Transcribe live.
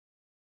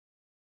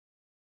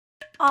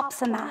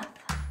Opsimath.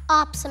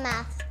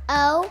 Opsimath.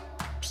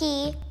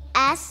 O-P-S-I-M-A-T-H.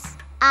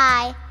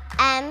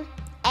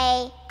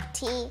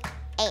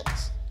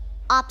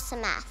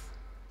 Opsimath.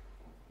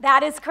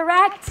 That is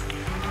correct.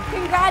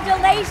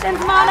 Congratulations,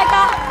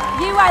 Monica.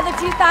 You are the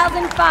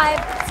 2005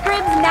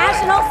 Scribbs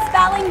National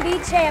Spelling Bee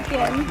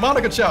champion.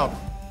 Monica Chowdry.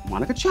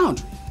 Monica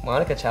Chowdry.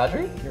 Monica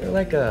Chowdry? You're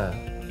like a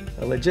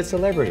legit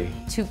celebrity.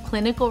 To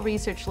clinical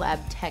research lab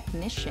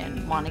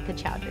technician, Monica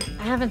Chowdry.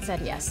 I haven't said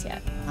yes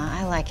yet.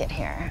 I like it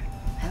here.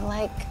 I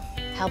like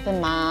helping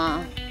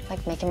Ma,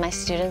 like making my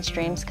students'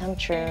 dreams come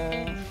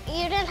true.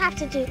 You didn't have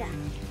to do that.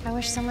 I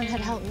wish someone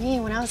had helped me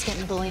when I was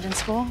getting bullied in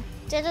school.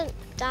 Didn't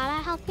Dada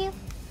help you?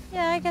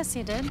 Yeah, I guess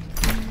he did.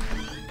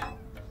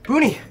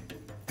 Booney!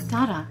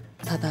 Dada.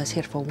 Dada is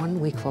here for 1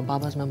 week for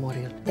Baba's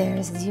memorial.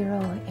 There's zero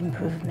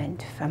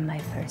improvement from my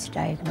first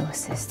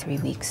diagnosis 3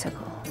 weeks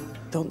ago.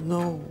 Don't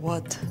know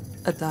what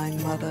a dying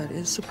mother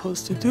is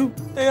supposed to do.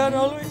 They are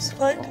always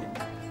fighting.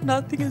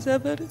 Nothing is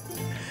ever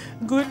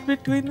good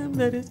between them.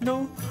 There is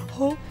no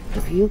hope.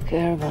 If you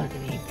care about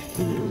me,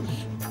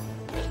 please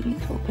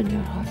open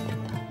your heart to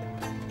them.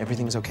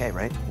 Everything's okay,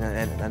 right?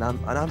 And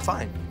I'm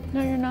fine.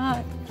 No, you're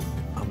not.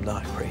 I'm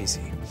not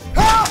crazy.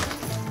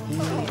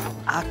 He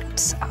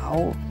acts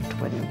out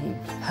when he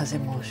has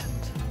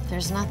emotions.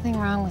 There's nothing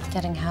wrong with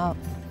getting help.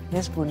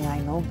 Yes, Booney, I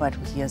know, but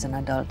he is an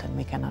adult and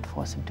we cannot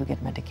force him to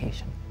get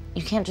medication.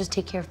 You can't just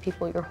take care of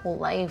people your whole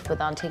life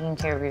without taking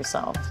care of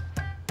yourself.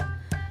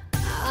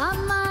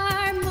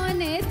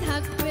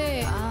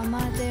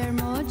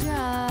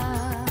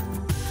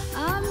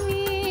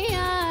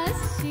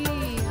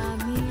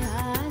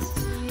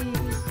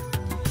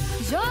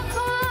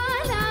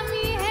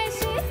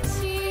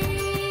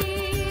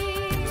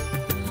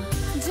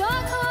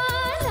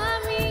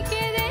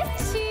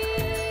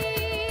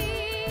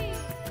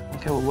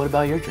 Okay, well, what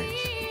about your dreams?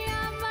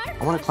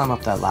 I want to climb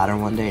up that ladder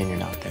one day and you're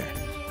not there.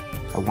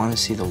 I want to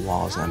see the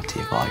walls empty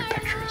of all your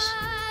pictures.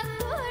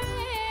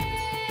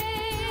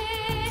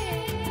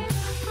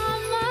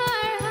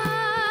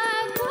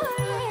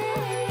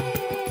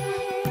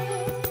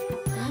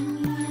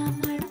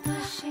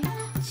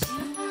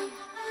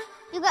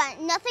 You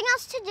got nothing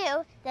else to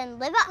do than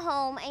live at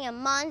home in your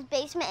mom's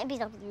basement and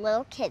beat up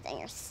little kids in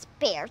your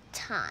spare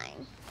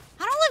time.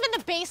 I don't live in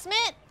the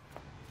basement.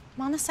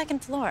 I'm on the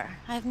second floor.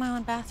 I have my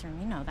own bathroom,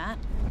 you know that.